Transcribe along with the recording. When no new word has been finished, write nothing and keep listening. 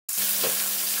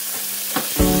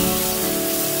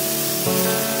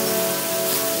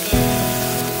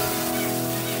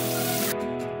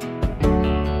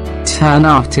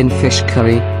Tuna tin fish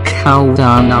curry, cow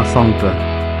dana thongba.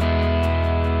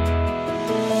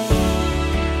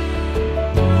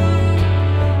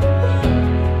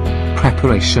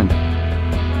 Preparation.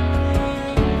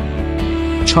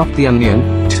 Chop the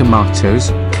onion, tomatoes,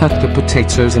 cut the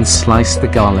potatoes and slice the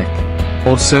garlic.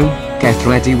 Also, get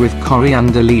ready with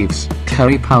coriander leaves,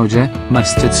 curry powder,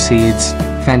 mustard seeds,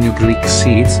 fenugreek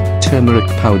seeds, turmeric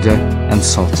powder, and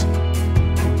salt.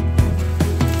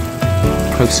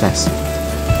 Process.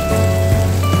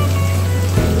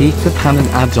 Heat the pan and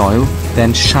add oil,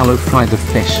 then shallow fry the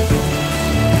fish.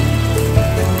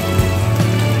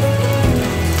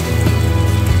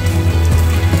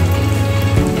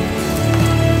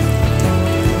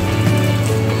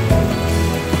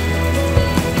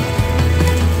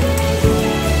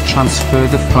 Transfer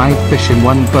the fried fish in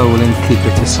one bowl and keep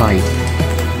it aside.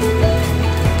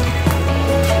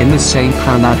 In the same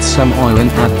pan add some oil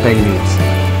and add bay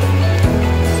leaves.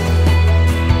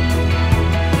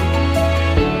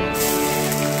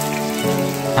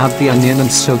 Add the onion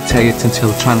and saute it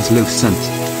until translucent.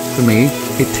 For me,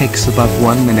 it takes about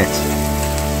 1 minute.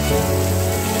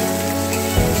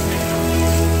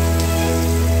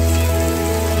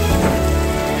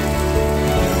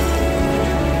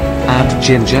 Add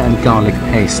ginger and garlic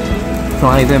paste.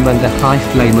 Fry them under high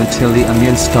flame until the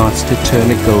onion starts to turn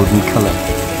a golden color.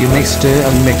 You may stir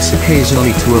and mix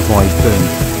occasionally to avoid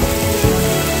burn.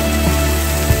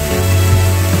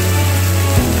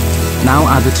 Now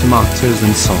add the tomatoes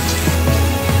and salt.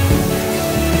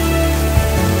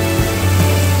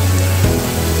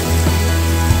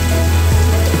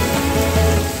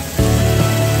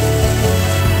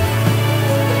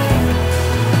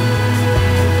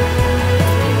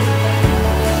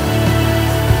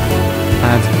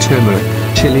 Add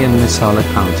turmeric, chili and masala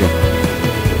powder.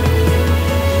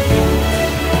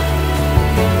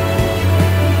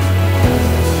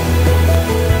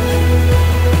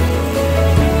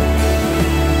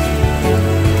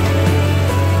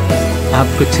 Add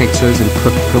potatoes and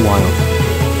cook for a while.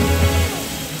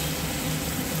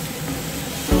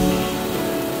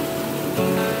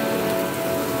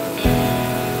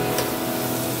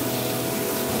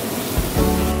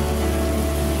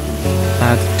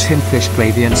 Add tin fish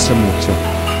gravy and some water.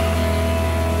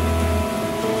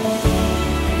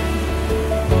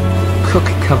 Cook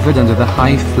covered under the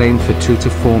high flame for 2 to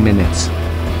 4 minutes.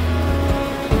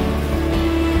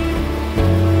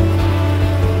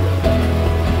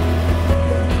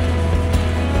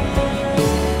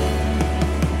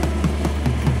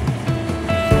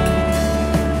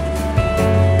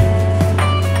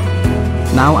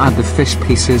 Now add the fish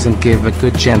pieces and give a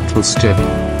good gentle stir.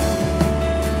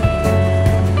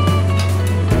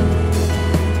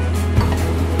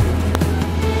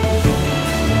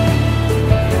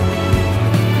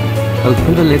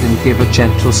 Open the lid and give a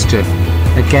gentle stir.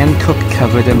 Again cook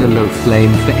covered in a low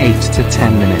flame for 8 to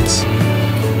 10 minutes.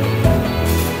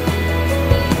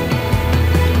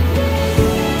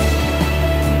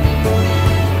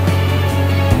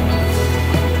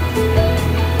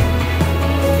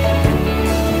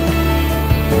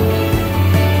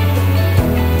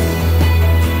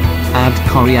 Add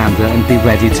coriander and be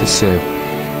ready to serve.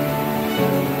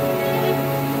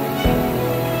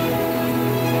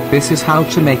 This is how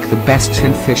to make the best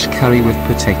tin fish curry with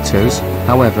potatoes.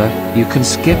 However, you can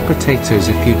skip potatoes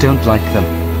if you don't like them.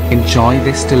 Enjoy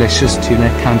this delicious tuna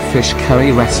can fish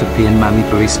curry recipe in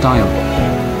Yummy21 style.